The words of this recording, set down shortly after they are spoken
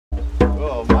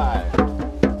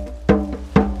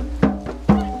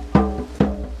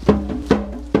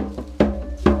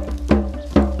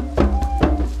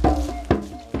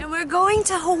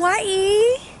to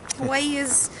Hawaii. Hawaii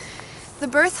is the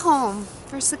birth home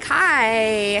for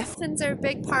Sakai. Dolphins are a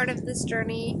big part of this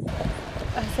journey.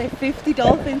 I say 50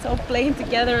 dolphins all playing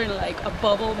together in like a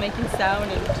bubble, making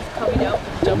sound and just coming out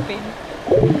and jumping.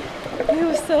 It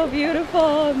was so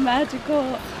beautiful and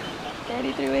magical.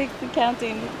 33 weeks and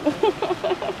counting.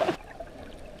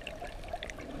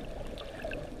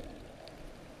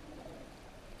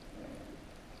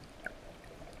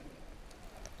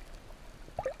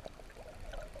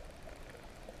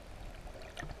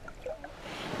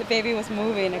 The baby was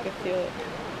moving, I could feel it.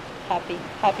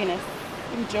 Happiness,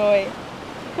 and joy.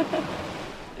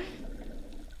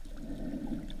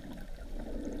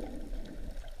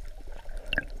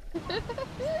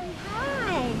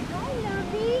 Hi,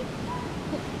 Lovey.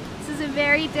 This is a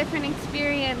very different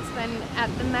experience than at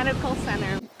the medical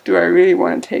center. Do I really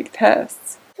want to take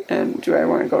tests? And do I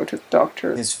want to go to the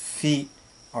doctor? His feet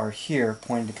are here,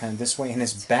 pointed kind of this way, and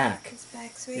his back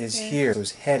is here. So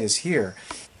his head is here.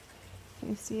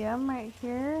 You see him right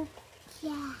here?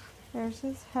 Yeah. There's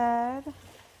his head.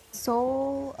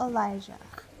 Soul Elijah.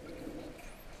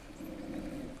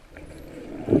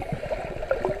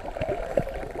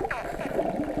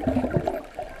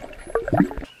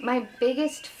 My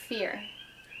biggest fear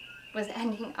was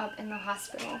ending up in the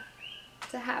hospital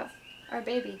to have our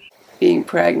baby. Being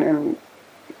pregnant,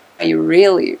 are you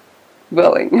really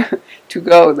willing to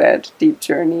go that deep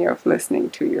journey of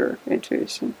listening to your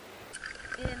intuition?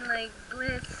 In like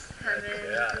bliss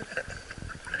heaven.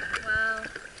 Wow.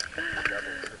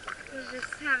 I was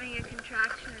just having a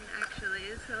contraction actually,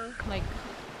 so. Like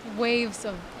waves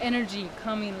of energy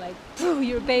coming, like,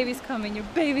 your baby's coming, your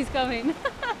baby's coming.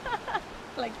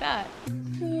 Like that.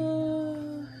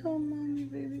 Oh, come on,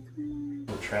 baby, come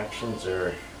on. Contractions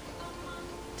are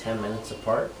 10 minutes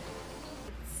apart.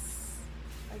 It's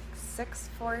like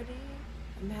 6:40.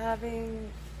 I'm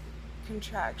having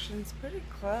contractions pretty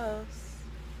close.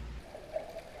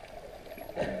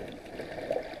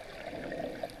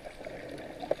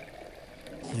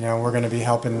 You know, we're going to be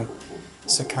helping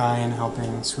Sakai and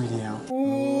helping Sweetie out.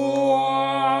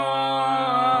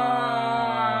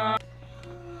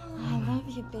 I love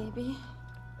you, baby.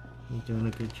 You're doing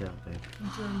a good job, babe. I'm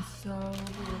doing so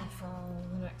beautiful.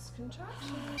 The next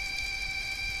contraction.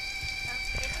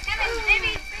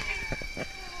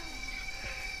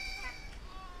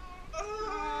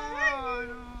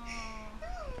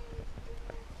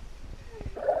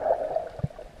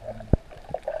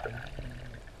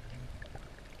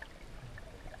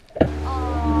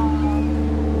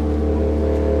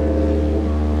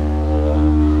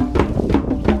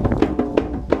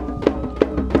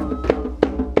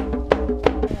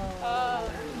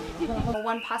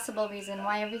 One possible reason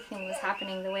why everything was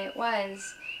happening the way it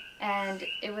was, and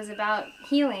it was about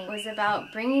healing. It was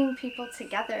about bringing people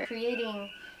together, creating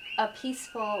a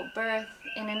peaceful birth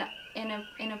in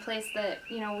a place that,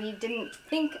 you know, we didn't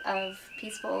think of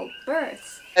peaceful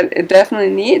births. It definitely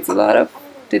needs a lot of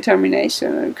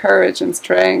determination and courage and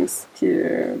strength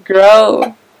to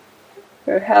grow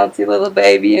a healthy little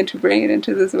baby and to bring it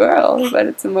into this world. But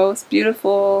it's the most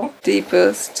beautiful,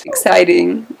 deepest,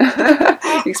 exciting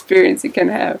experience you can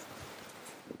have.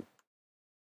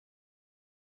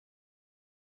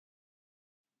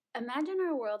 Imagine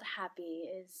Our World Happy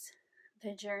is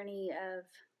the journey of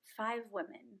 5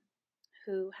 women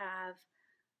who have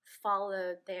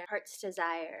followed their heart's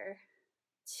desire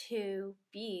to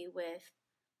be with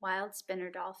wild spinner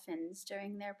dolphins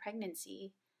during their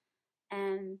pregnancy.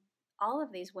 And all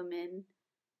of these women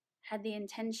had the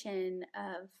intention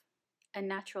of a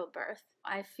natural birth.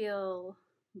 I feel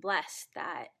blessed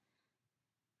that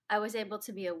I was able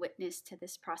to be a witness to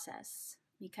this process,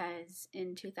 because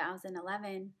in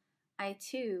 2011, I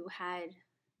too had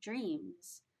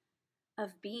dreams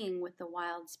of being with the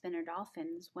wild spinner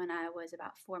dolphins when I was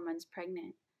about 4 months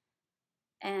pregnant.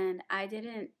 And I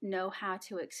didn't know how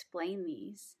to explain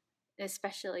these,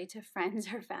 especially to friends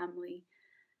or family.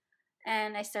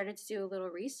 And I started to do a little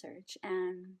research,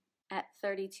 and at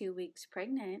 32 weeks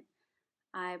pregnant,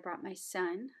 I brought my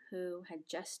son, who had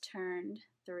just turned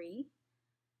 3,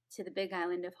 to the big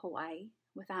island of Hawaii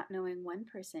without knowing one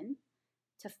person,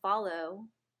 to follow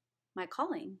my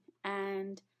calling.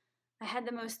 And I had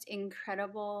the most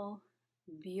incredible,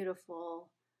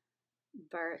 beautiful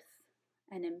birth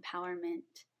and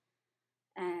empowerment.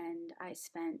 And I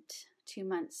spent 2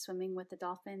 months swimming with the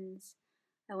dolphins.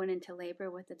 I went into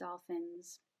labor with the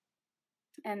dolphins.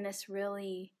 And this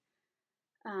really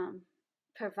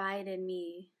provided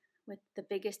me with the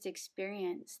biggest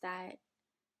experience that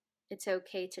it's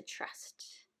okay to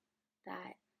trust.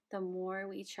 That the more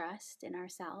we trust in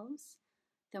ourselves,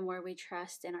 the more we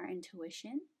trust in our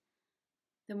intuition,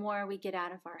 the more we get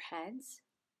out of our heads,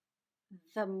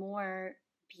 the more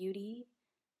beauty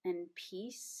and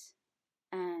peace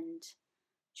and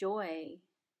joy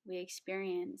we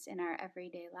experience in our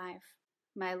everyday life.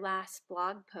 My last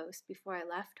blog post before I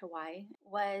left Hawaii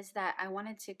was that I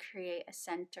wanted to create a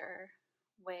center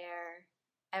where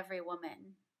every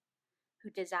woman who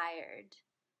desired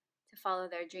to follow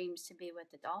their dreams to be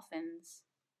with the dolphins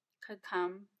could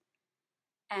come,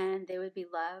 and they would be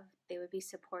loved, they would be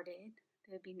supported,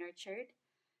 they would be nurtured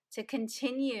to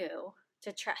continue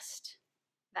to trust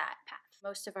that path.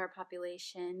 Most of our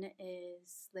population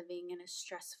is living in a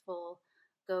stressful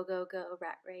go, go, go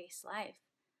rat race life.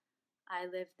 I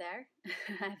live there.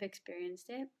 I've experienced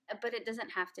it, but it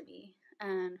doesn't have to be.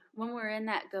 And when we're in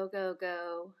that go, go,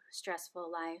 go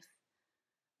stressful life,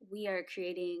 we are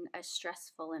creating a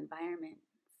stressful environment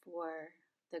for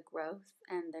the growth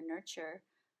and the nurture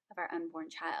of our unborn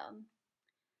child.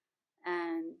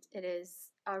 And it is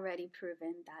already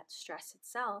proven that stress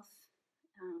itself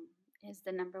is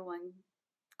the number one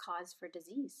cause for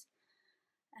disease.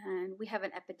 And we have an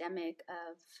epidemic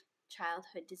of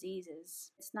childhood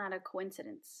diseases. It's not a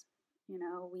coincidence. You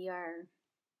know, we are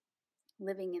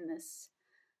living in this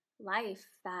life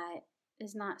that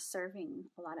is not serving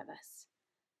a lot of us.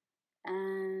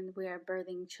 And we are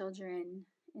birthing children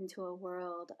into a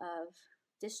world of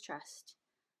distrust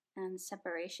and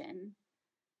separation.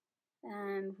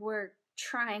 And we're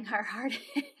trying our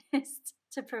hardest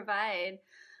to provide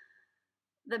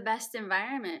the best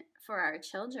environment for our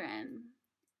children.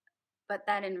 But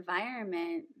that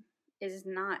environment is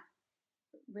not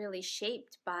really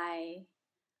shaped by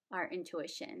our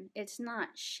intuition. It's not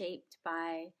shaped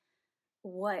by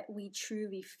what we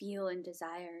truly feel and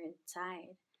desire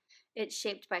inside. It's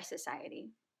shaped by society.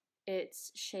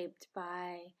 It's shaped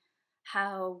by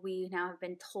how we now have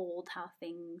been told how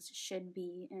things should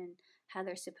be and how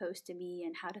they're supposed to be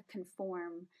and how to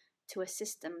conform to a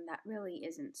system that really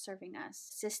isn't serving us.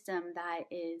 A system that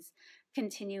is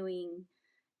continuing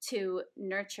to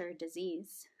nurture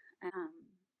disease,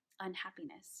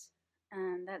 unhappiness.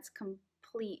 And that's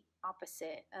complete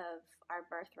opposite of our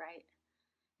birthright.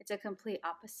 It's a complete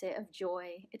opposite of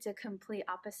joy. It's a complete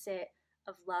opposite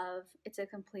of love. It's a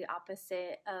complete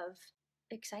opposite of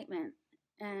excitement.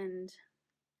 And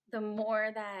the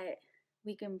more that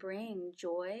we can bring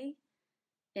joy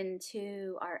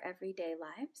into our everyday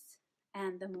lives,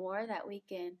 and the more that we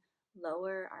can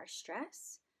lower our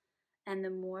stress, and the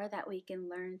more that we can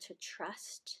learn to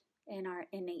trust in our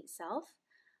innate self,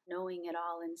 knowing it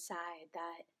all inside,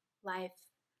 that life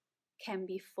can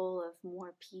be full of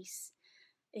more peace.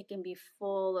 It can be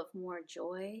full of more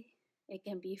joy. It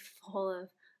can be full of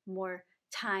more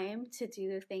time to do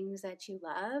the things that you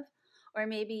love, or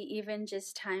maybe even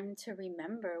just time to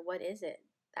remember what is it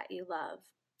that you love.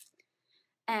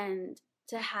 And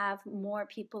to have more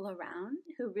people around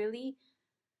who really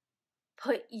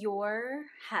put your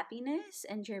happiness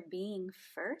and your being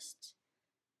first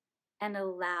and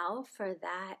allow for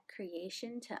that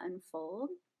creation to unfold,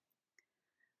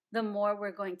 the more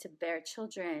we're going to bear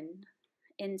children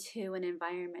into an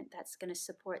environment that's going to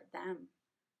support them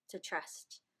to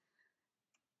trust,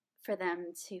 for them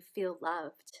to feel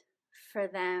loved, for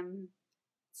them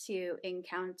to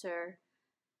encounter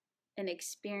an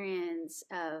experience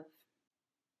of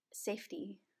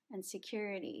safety and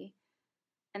security,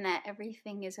 and that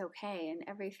everything is okay and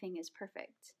everything is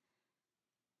perfect.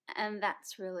 And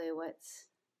that's really what's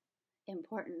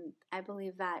important. I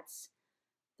believe that's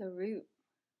the root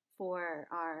for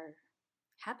our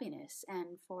happiness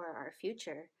and for our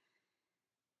future,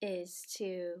 is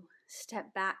to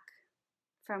step back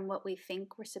from what we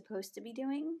think we're supposed to be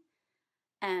doing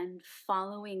and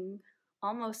following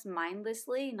almost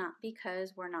mindlessly, not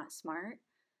because we're not smart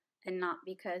and not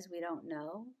because we don't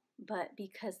know, but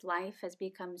because life has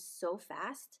become so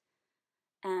fast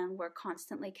and we're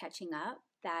constantly catching up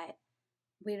that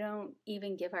we don't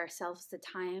even give ourselves the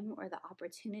time or the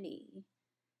opportunity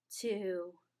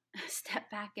to step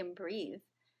back and breathe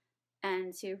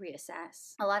and to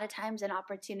reassess. A lot of times an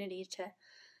opportunity to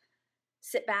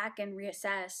sit back and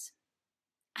reassess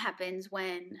happens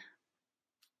when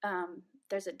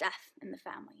there's a death in the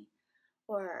family,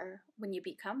 or when you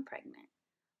become pregnant,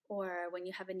 or when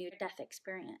you have a new death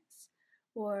experience,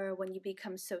 or when you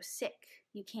become so sick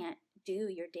you can't do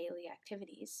your daily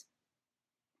activities.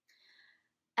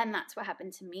 And that's what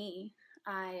happened to me.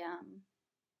 I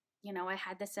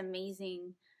had this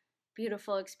amazing,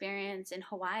 beautiful experience in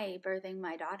Hawaii birthing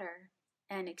my daughter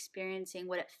and experiencing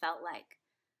what it felt like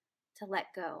to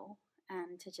let go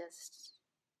and to just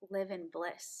live in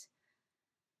bliss.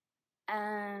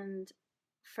 And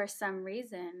for some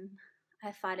reason,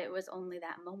 I thought it was only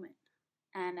that moment.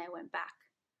 And I went back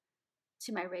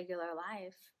to my regular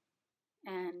life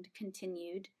and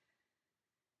continued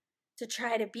to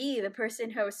try to be the person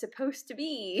who I was supposed to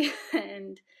be,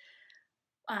 and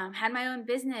had my own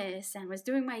business and was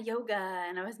doing my yoga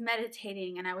and I was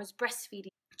meditating and I was breastfeeding,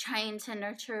 trying to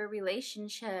nurture a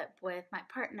relationship with my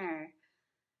partner,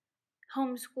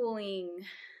 homeschooling,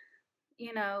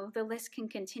 you know, the list can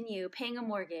continue, paying a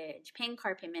mortgage, paying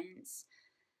car payments.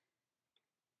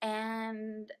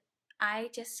 And I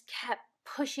just kept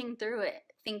pushing through it,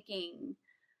 thinking,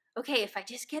 okay, if I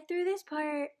just get through this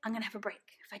part, I'm going to have a break.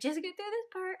 If I just get through this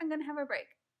part, I'm going to have a break.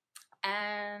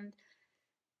 And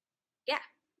yeah,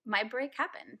 my break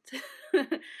happened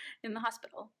in the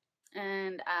hospital.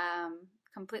 And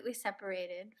completely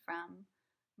separated from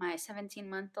my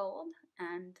 17-month-old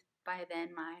and by then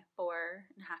my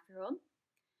 4.5-year-old.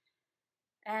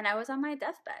 And I was on my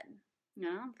deathbed. You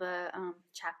know, the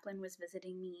chaplain was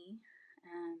visiting me,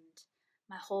 and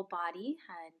my whole body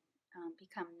had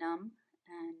become numb,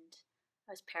 and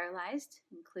I was paralyzed,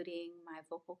 including my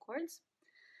vocal cords.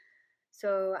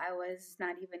 So I was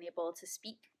not even able to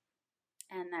speak.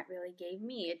 And that really gave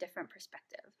me a different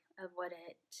perspective of what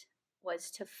it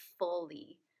was to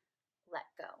fully let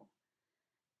go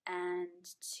and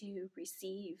to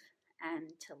receive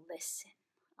and to listen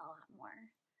a lot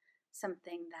more.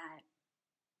 Something that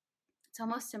it's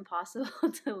almost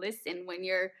impossible to listen when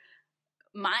your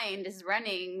mind is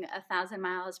running 1,000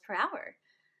 miles per hour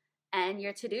and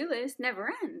your to-do list never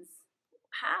ends.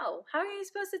 How are you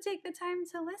supposed to take the time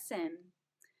to listen?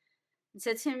 And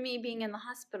so to me, being in the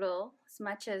hospital, as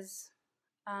much as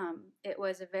it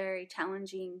was a very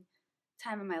challenging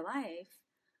time in my life,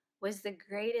 was the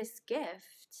greatest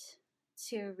gift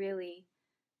to really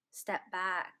step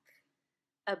back,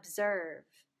 observe,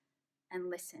 and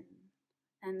listen.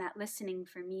 And that listening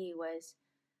for me was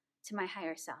to my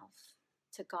higher self,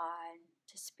 to God,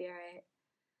 to spirit.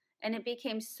 And it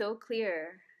became so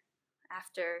clear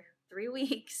after 3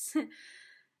 weeks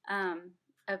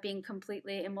of being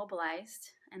completely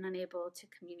immobilized and unable to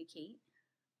communicate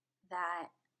that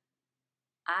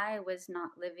I was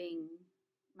not living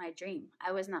my dream.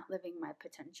 I was not living my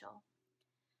potential.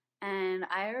 And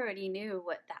I already knew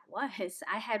what that was.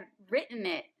 I had written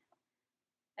it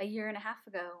a 1.5 years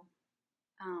ago,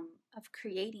 of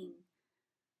creating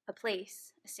a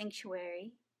place, a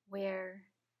sanctuary where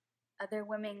other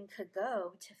women could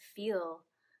go to feel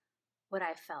what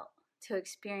I felt, to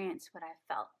experience what I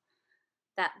felt,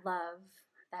 that love,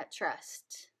 that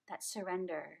trust, that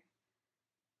surrender,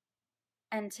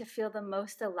 and to feel the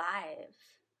most alive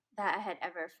that I had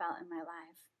ever felt in my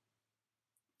life.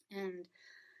 And,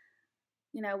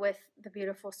 you know, with the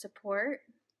beautiful support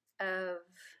of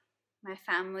my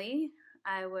family,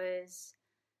 I was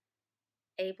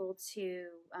able to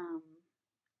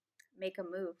make a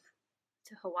move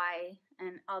to Hawaii.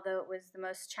 And although it was the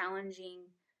most challenging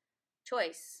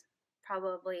choice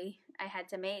probably I had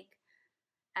to make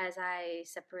as I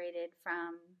separated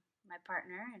from my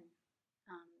partner and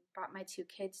brought my 2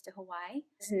 kids to Hawaii,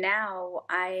 now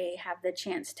I have the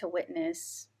chance to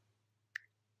witness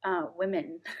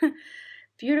women,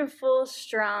 beautiful,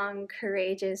 strong,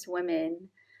 courageous women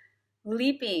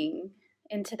leaping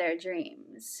into their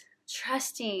dreams,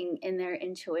 trusting in their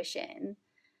intuition.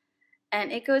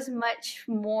 And it goes much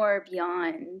more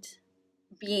beyond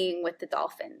being with the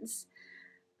dolphins.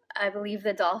 I believe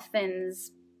the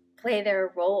dolphins play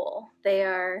their role. They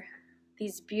are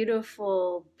these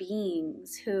beautiful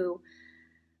beings who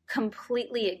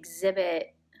completely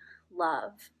exhibit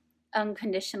love,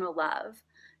 unconditional love,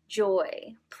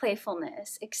 joy,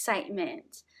 playfulness,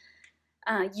 excitement,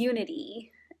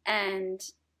 unity. And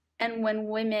when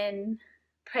women,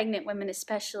 pregnant women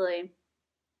especially,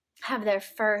 have their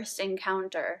first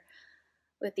encounter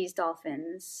with these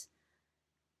dolphins,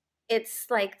 it's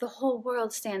like the whole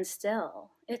world stands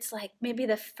still. It's like maybe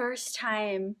the first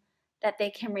time that they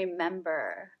can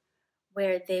remember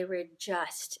where they were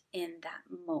just in that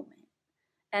moment.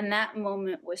 And that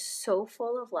moment was so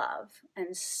full of love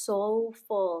and so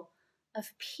full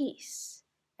of peace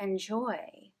and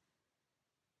joy.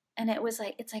 And it's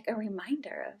like a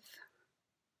reminder of,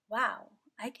 wow,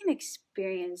 I can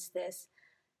experience this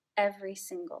every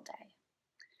single day.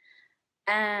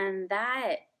 And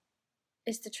that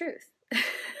is the truth.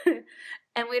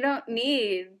 And we don't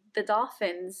need the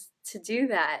dolphins to do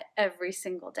that every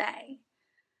single day.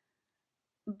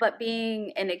 But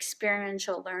being an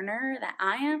experiential learner that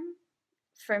I am,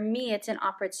 for me, it's an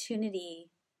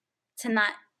opportunity to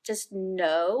not just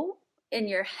know in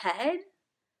your head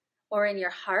or in your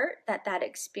heart that that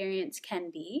experience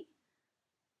can be,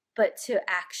 but to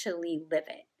actually live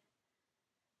it.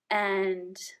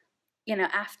 And,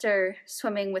 after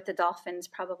swimming with the dolphins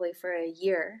probably for a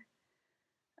year,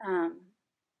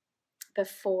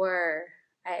 before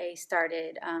I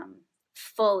started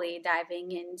fully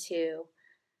diving into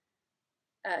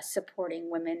supporting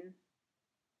women,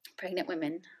 pregnant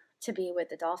women, to be with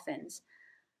the dolphins,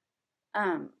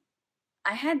 I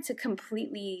had to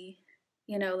completely,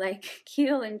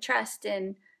 heal and trust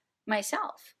in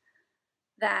myself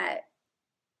that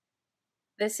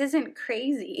this isn't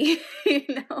crazy.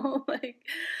 Like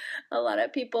a lot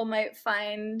of people might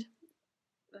find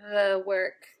the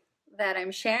work that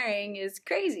I'm sharing is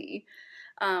crazy.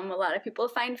 A lot of people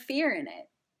find fear in it.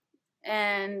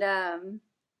 And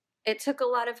it took a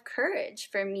lot of courage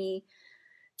for me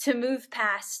to move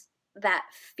past that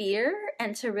fear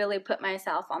and to really put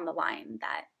myself on the line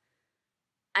that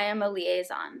I am a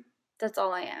liaison. That's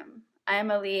all I am. I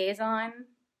am a liaison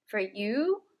for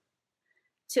you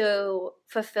to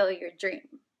fulfill your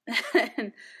dream.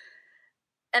 and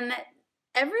that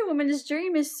every woman's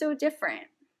dream is so different.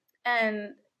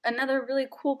 And another really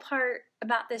cool part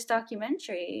about this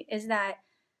documentary is that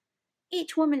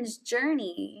each woman's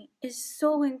journey is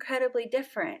so incredibly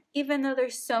different. Even though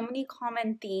there's so many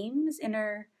common themes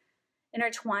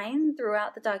intertwined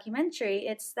throughout the documentary,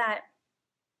 it's that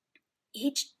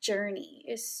each journey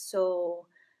is so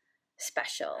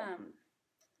special.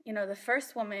 The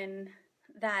first woman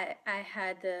that I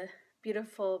had the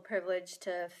beautiful privilege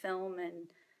to film and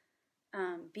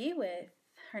be with,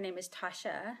 her name is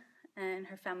Tasha, and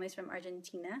her family's from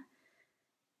Argentina.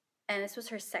 And this was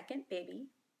her second baby.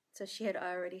 So she had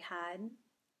already had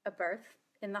a birth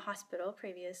in the hospital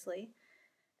previously.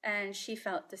 And she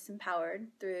felt disempowered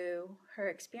through her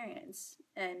experience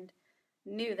and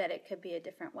knew that it could be a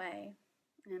different way.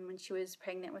 And when she was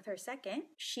pregnant with her second,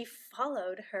 she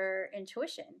followed her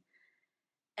intuition.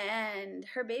 And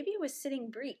her baby was sitting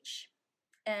breech.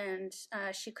 And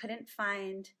she couldn't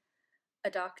find a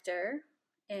doctor,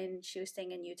 and she was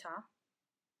staying in Utah,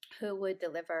 who would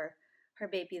deliver her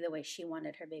baby the way she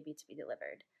wanted her baby to be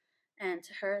delivered. And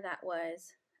to her, that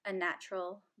was a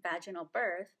natural vaginal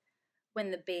birth when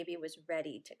the baby was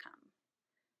ready to come,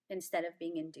 instead of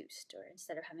being induced or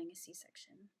instead of having a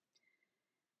C-section.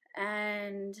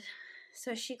 And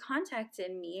so she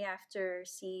contacted me after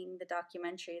seeing the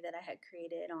documentary that I had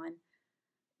created on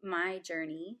my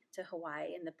journey to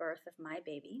Hawaii and the birth of my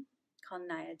baby, called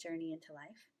Naya Journey into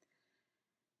Life.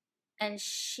 And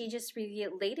she just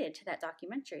related to that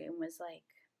documentary and was like,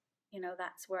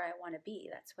 that's where I want to be.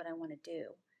 That's what I want to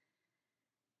do.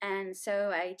 And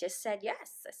so I just said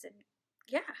yes. I said,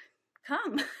 yeah,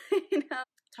 come.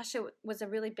 Tasha was a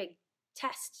really big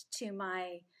test to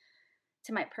my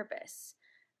purpose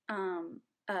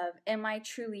of, am I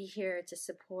truly here to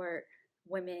support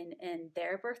women in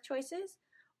their birth choices,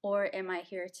 or am I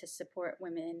here to support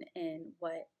women in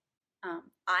what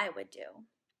I would do?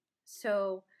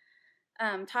 So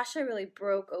Tasha really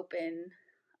broke open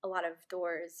a lot of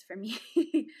doors for me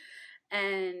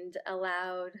and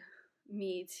allowed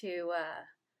me to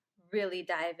really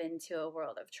dive into a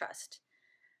world of trust.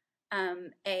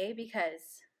 A,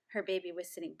 because her baby was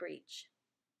sitting breech,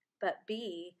 but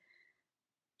B,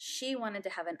 she wanted to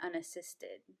have an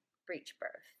unassisted breech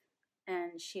birth,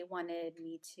 and she wanted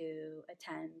me to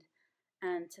attend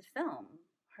and to film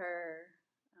her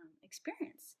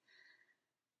experience.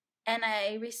 And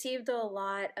I received a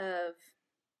lot of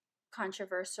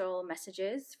controversial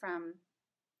messages from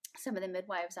some of the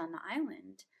midwives on the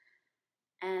island,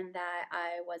 and that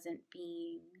I wasn't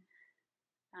being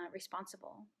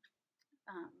responsible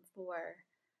for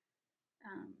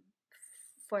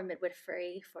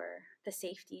midwifery, for the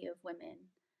safety of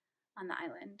women on the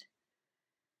island.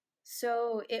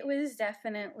 So it was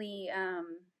definitely an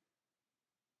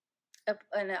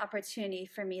opportunity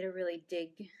for me to really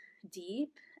dig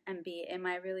deep and be, am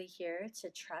I really here to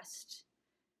trust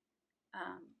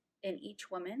in each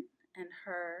woman and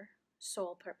her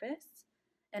soul purpose?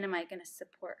 And am I going to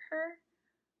support her?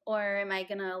 Or am I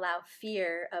going to allow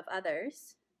fear of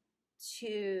others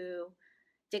to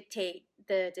dictate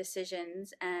the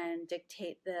decisions and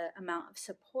dictate the amount of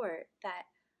support that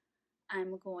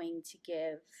I'm going to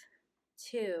give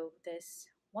to this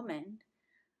woman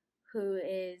who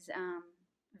is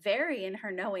very in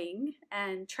her knowing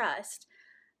and trust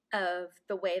of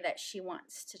the way that she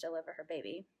wants to deliver her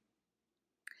baby?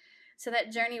 So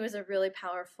that journey was a really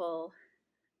powerful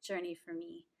journey for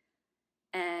me.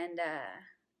 And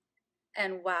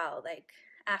wow, like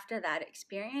after that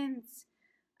experience,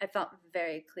 I felt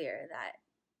very clear that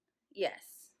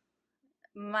yes,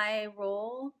 my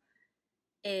role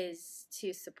is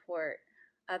to support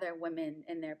other women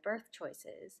in their birth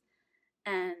choices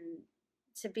and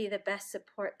to be the best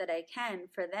support that I can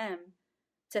for them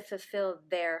to fulfill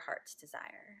their heart's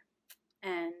desire,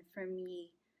 and for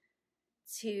me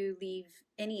to leave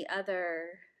any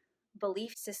other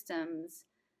belief systems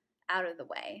out of the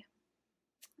way.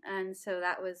 And so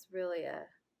that was really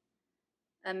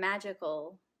a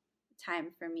magical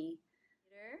time for me.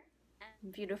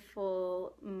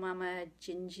 Beautiful Mama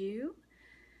Jinju.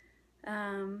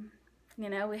 You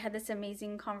know, we had this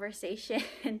amazing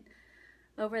conversation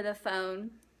over the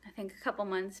phone, I think a couple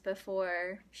months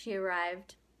before she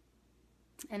arrived.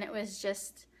 And it was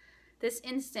just this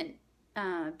instant,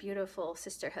 beautiful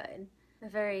sisterhood. A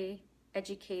very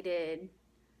educated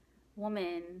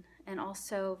woman, and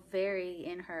also very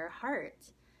in her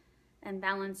heart, and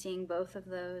balancing both of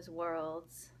those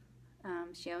worlds.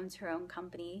 She owns her own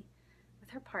company with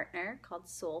her partner called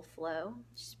Soul Flow.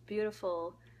 She's a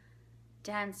beautiful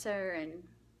dancer and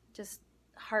just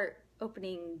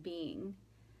heart-opening being.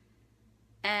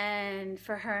 And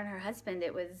for her and her husband,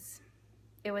 it was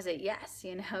a yes.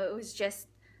 You know, it was just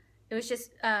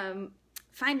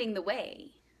finding the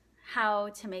way, how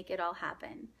to make it all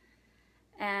happen.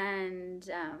 And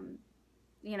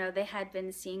you know, they had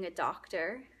been seeing a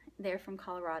doctor. They're from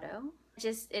Colorado.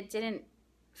 It didn't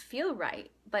feel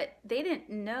right, but they didn't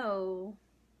know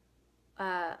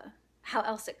how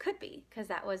else it could be, because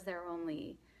that was their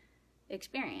only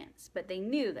experience. But they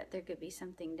knew that there could be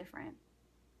something different.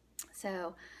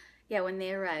 So yeah, when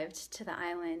they arrived to the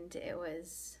island, it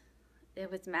was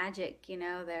magic. You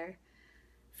know, their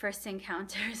first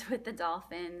encounters with the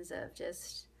dolphins, of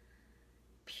just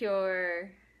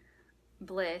pure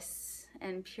bliss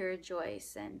and pure joy,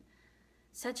 and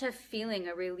such a feeling,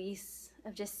 a release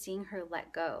of just seeing her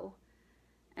let go.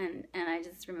 And I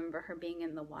just remember her being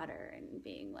in the water and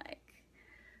being like,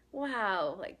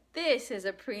 wow, like this is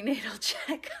a prenatal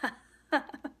checkup.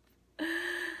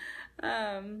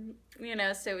 You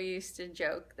know, so we used to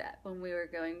joke that when we were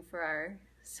going for our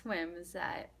swims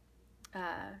that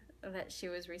she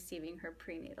was receiving her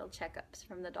prenatal checkups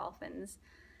from the dolphins.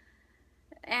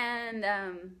 And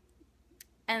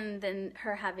then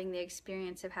her having the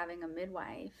experience of having a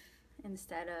midwife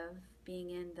instead of being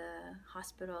in the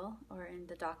hospital or in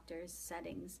the doctor's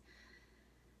settings.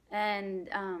 And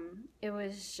it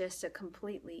was just a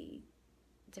completely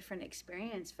different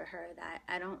experience for her that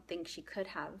I don't think she could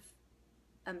have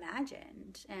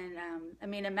imagined. And I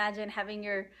mean, imagine having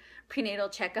your prenatal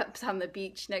checkups on the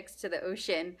beach next to the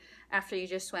ocean after you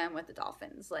just swam with the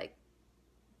dolphins. Like,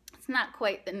 it's not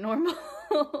quite the normal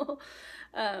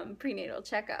prenatal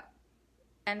checkup.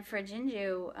 And for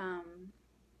Jinju,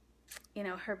 you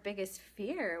know, her biggest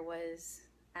fear was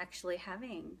actually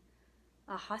having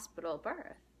a hospital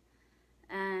birth.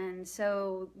 And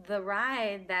so the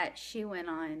ride that she went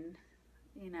on,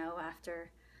 you know,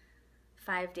 after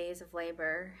 5 days of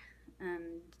labor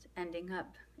and ending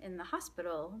up in the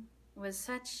hospital, was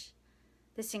such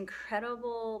this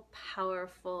incredible,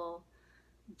 powerful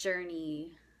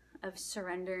journey of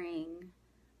surrendering,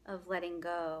 of letting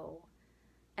go.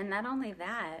 And not only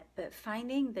that, but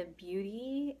finding the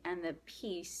beauty and the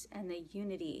peace and the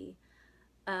unity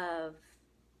of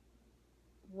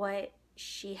what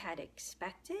she had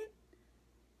expected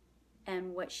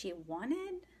and what she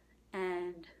wanted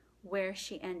and where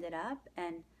she ended up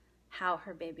and how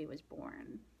her baby was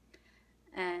born.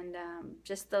 And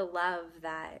just the love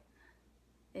that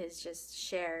is just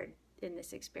shared in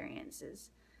this experience is,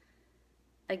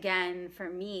 again, for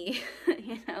me,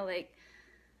 you know, like,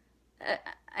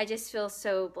 I just feel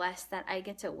so blessed that I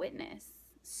get to witness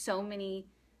so many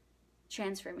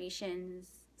transformations,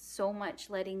 so much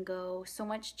letting go, so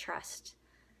much trust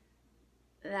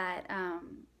that,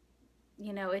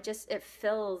 you know, it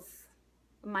fills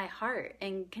my heart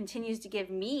and continues to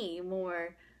give me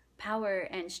more power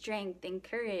and strength and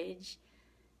courage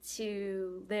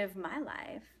to live my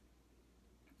life.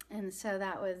 And so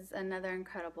that was another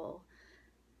incredible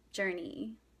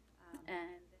journey.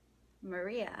 And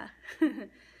Maria,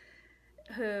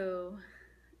 who,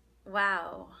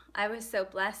 wow, I was so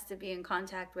blessed to be in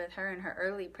contact with her in her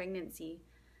early pregnancy.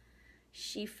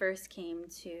 She first came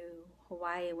to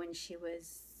Hawaii when she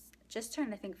was just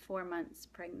turned, I think, 4 months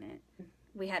pregnant.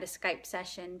 We had a Skype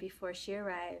session before she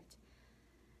arrived,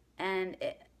 and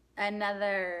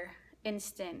another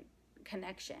instant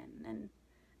connection. And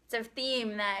it's a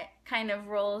theme that kind of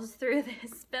rolls through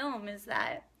this film, is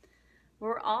that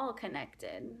we're all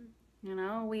connected. You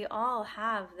know, we all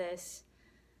have this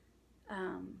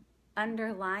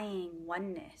underlying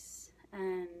oneness,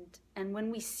 and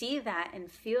when we see that and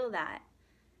feel that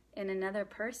in another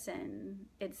person,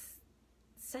 it's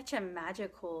such a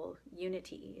magical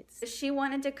unity. She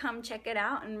wanted to come check it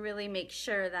out and really make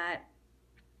sure that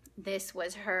this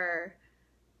was her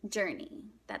journey,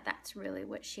 that's really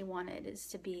what she wanted, is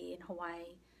to be in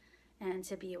Hawaii and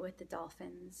to be with the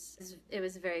dolphins. It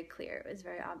was very clear, it was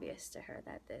very obvious to her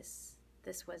that this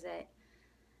was it.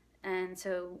 And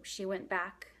so she went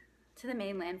back to the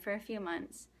mainland for a few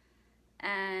months,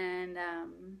 and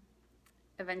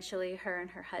eventually her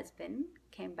and her husband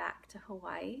came back to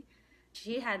Hawaii.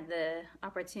 She had the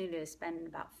opportunity to spend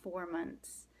about 4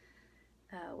 months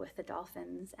with the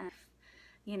dolphins, and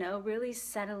really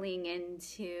settling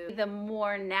into the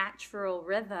more natural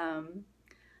rhythm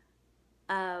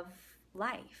of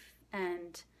life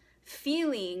and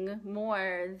feeling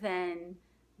more than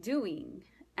doing,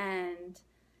 and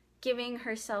giving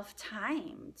herself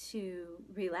time to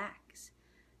relax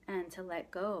and to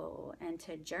let go and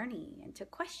to journey and to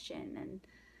question.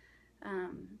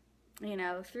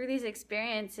 And through these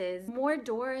experiences, more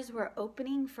doors were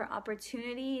opening for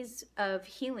opportunities of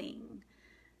healing.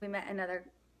 We met another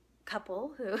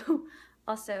couple who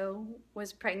also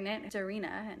was pregnant,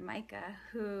 Serena and Micah,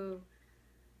 who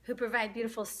provide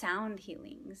beautiful sound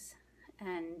healings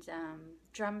and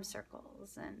drum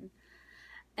circles,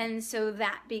 and so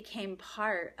that became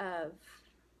part of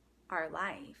our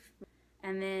life.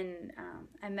 And then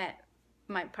I met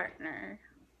my partner,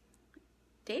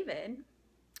 David,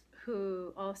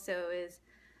 who also is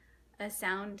a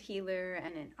sound healer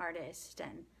and an artist,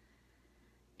 and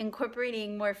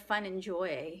incorporating more fun and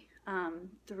joy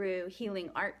through healing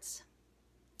arts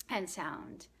and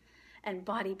sound and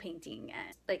body painting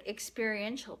and like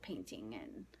experiential painting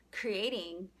and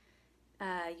creating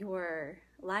your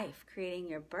life, creating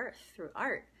your birth through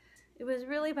art. It was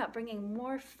really about bringing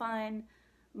more fun,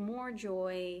 more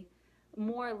joy,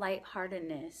 more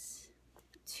lightheartedness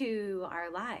to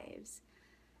our lives.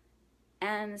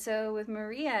 And so with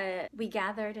Maria, we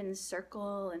gathered in a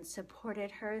circle and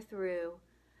supported her through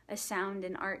a sound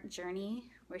and art journey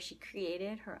where she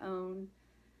created her own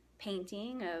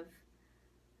painting of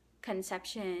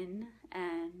conception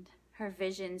and her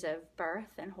visions of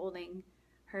birth and holding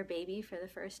her baby for the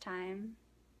first time.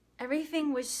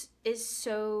 Everything is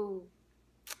so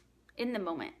in the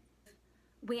moment.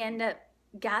 We end up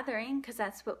gathering, because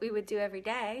that's what we would do every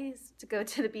day, is to go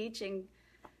to the beach and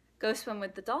go swim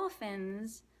with the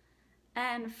dolphins.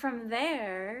 And from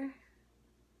there,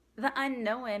 the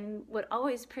unknown would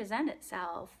always present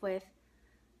itself with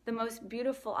the most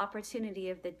beautiful opportunity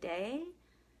of the day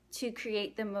to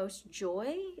create the most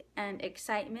joy and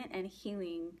excitement and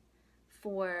healing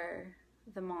for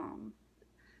the mom.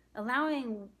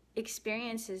 Allowing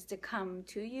experiences to come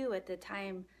to you at the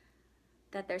time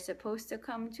that they're supposed to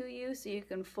come to you, so you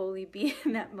can fully be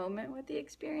in that moment with the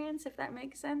experience, if that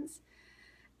makes sense,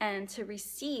 and to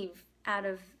receive out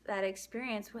of that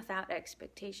experience without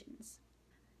expectations.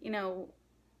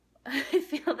 I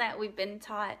feel that we've been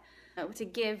taught to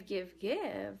give,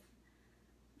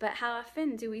 but how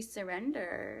often do we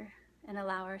surrender and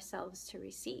allow ourselves to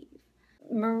receive?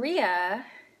 Maria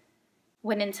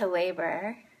went into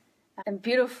labor, a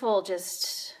beautiful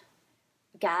just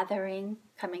gathering,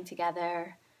 coming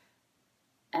together,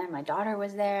 and my daughter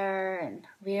was there and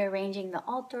rearranging the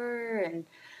altar and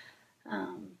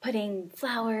putting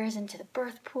flowers into the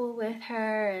birth pool with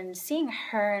her, and seeing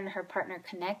her and her partner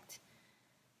connect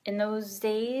in those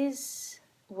days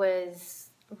was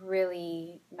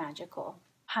really magical.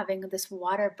 Having this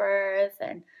water birth,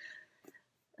 and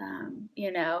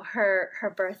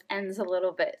her birth ends a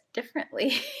little bit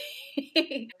differently.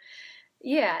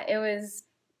 Yeah, it was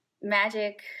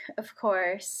magic, of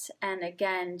course, and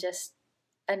again, just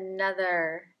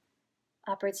another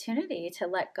opportunity to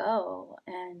let go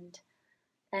and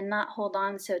not hold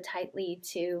on so tightly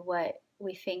to what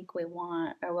we think we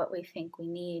want or what we think we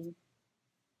need,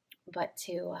 but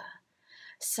to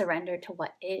surrender to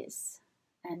what is,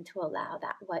 and to allow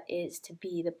that what is to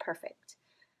be the perfect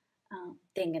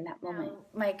thing in that moment.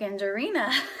 Mike and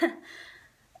Dorina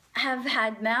have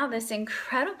had now this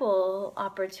incredible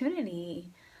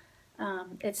opportunity.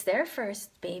 It's their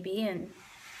first baby, and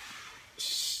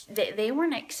they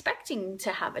weren't expecting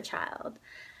to have a child.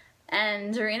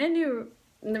 And Dorina knew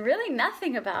really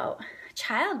nothing about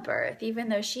childbirth, even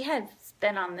though she had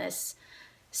been on this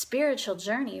spiritual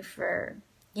journey for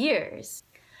years.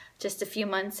 Just a few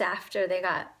months after they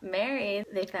got married,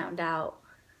 they found out,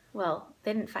 well,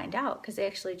 they didn't find out because they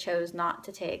actually chose not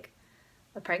to take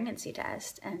a pregnancy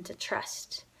test and to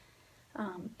trust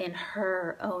in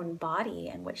her own body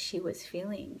and what she was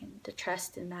feeling, and to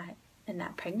trust in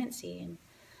that pregnancy.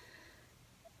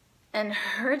 And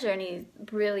her journey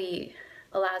really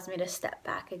allows me to step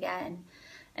back again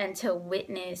and to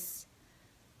witness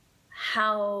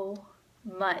how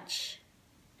much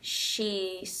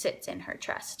she sits in her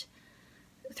trust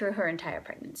through her entire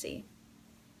pregnancy.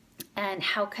 and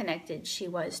how connected she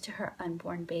was to her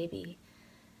unborn baby.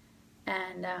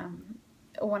 And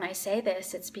when I say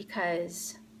this, it's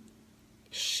because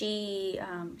she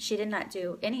did not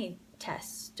do any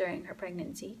tests during her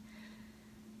pregnancy.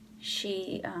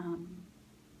 She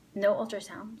no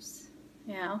ultrasounds.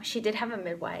 You know, she did have a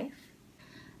midwife,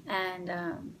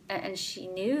 and she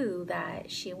knew that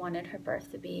she wanted her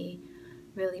birth to be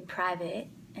really private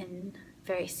and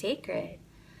very sacred.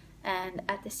 And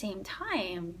at the same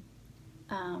time,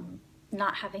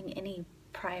 not having any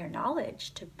prior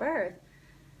knowledge to birth,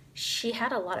 she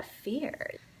had a lot of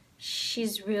fear.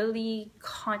 She's really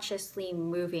consciously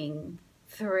moving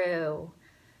through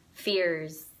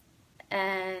fears,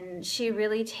 and she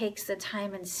really takes the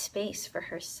time and space for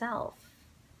herself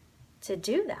to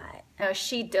do that. You know,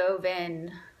 she dove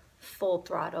in full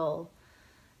throttle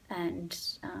and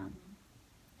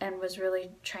was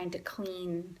really trying to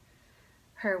clean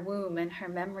her womb and her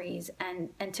memories,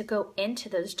 and to go into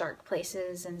those dark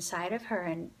places inside of her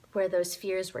and where those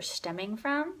fears were stemming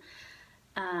from,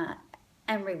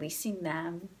 and releasing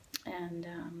them. And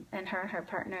her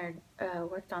partner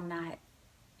worked on that,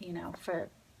 you know, for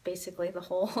basically the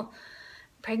whole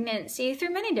pregnancy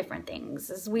through many different things,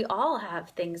 as we all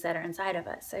have things that are inside of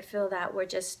us. I feel that we're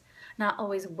just not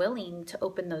always willing to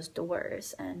open those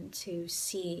doors and to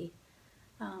see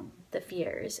the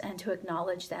fears and to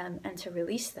acknowledge them and to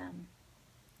release them.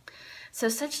 So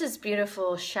such this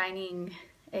beautiful, shining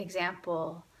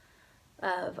example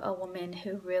of a woman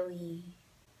who really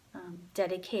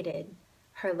dedicated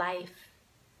her life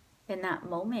in that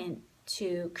moment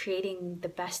to creating the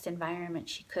best environment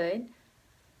she could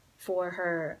for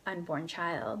her unborn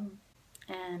child,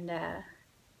 and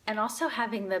also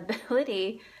having the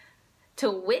ability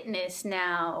to witness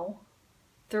now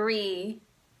 3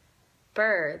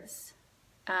 births,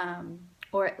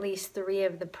 or at least 3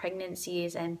 of the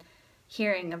pregnancies, and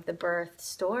hearing of the birth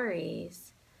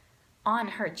stories on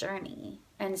her journey,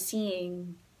 and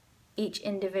seeing each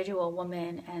individual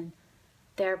woman and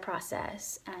their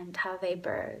process and how they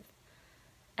birth.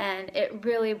 And it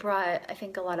really brought, I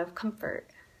think, a lot of comfort.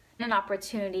 An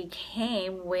opportunity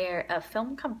came where a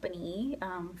film company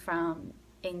from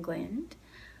England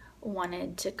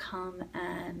wanted to come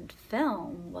and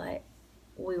film what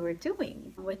we were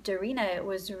doing. With Dorina, it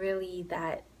was really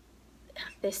that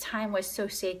this time was so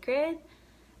sacred,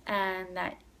 and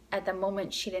that at the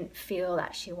moment she didn't feel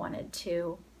that she wanted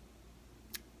to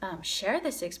share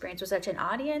this experience with such an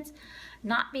audience,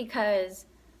 not because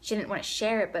she didn't want to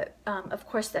share it, but of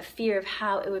course the fear of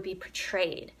how it would be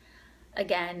portrayed.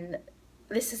 Again,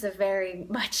 this is a very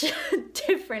much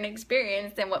different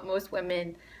experience than what most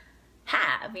women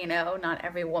have. You know, not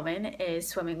every woman is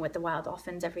swimming with the wild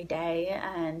dolphins every day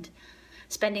and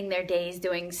spending their days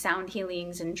doing sound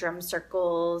healings and drum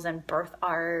circles and birth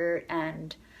art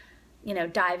and, you know,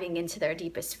 diving into their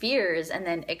deepest fears and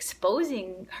then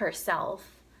exposing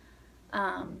herself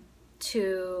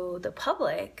to the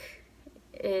public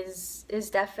is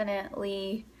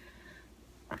definitely,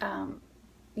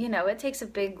 you know, it takes a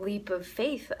big leap of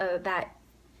faith that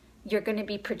you're going to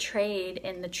be portrayed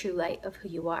in the true light of who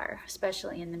you are,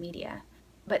 especially in the media.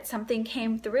 But something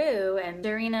came through, and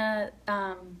Dorina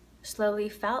slowly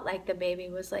felt like the baby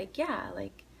was like, yeah,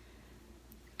 like,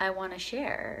 I want to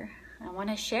share. I want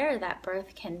to share that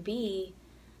birth can be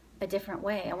a different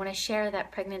way. I want to share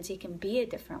that pregnancy can be a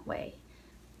different way.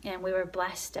 And we were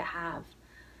blessed to have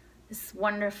this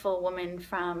wonderful woman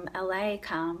from LA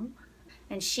come,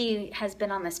 and she has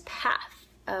been on this path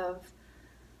of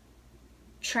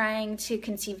trying to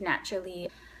conceive naturally.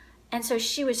 And so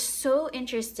she was so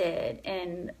interested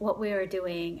in what we were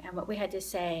doing and what we had to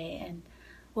say and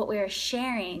what we were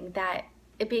sharing that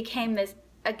it became this,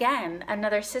 again,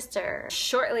 another sister.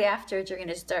 Shortly after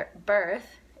Dorina's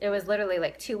birth, it was literally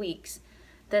like 2 weeks,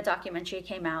 the documentary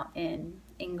came out in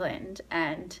England,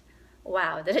 and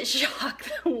wow, did it shock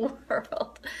the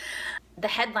world. The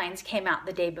headlines came out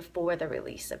the day before the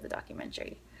release of the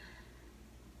documentary,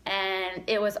 and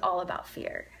it was all about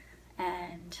fear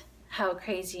and how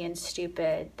crazy and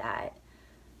stupid that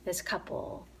this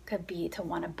couple could be to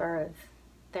want to birth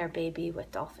their baby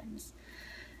with dolphins.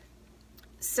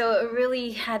 So it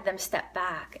really had them step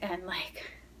back and,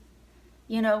 like,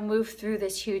 you know, move through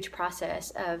this huge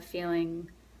process of feeling,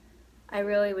 I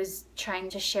really was trying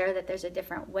to share that there's a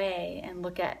different way and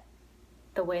look at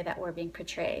the way that we're being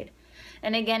portrayed.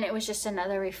 And again, it was just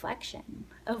another reflection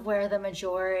of where the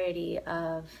majority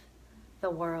of the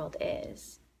world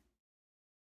is.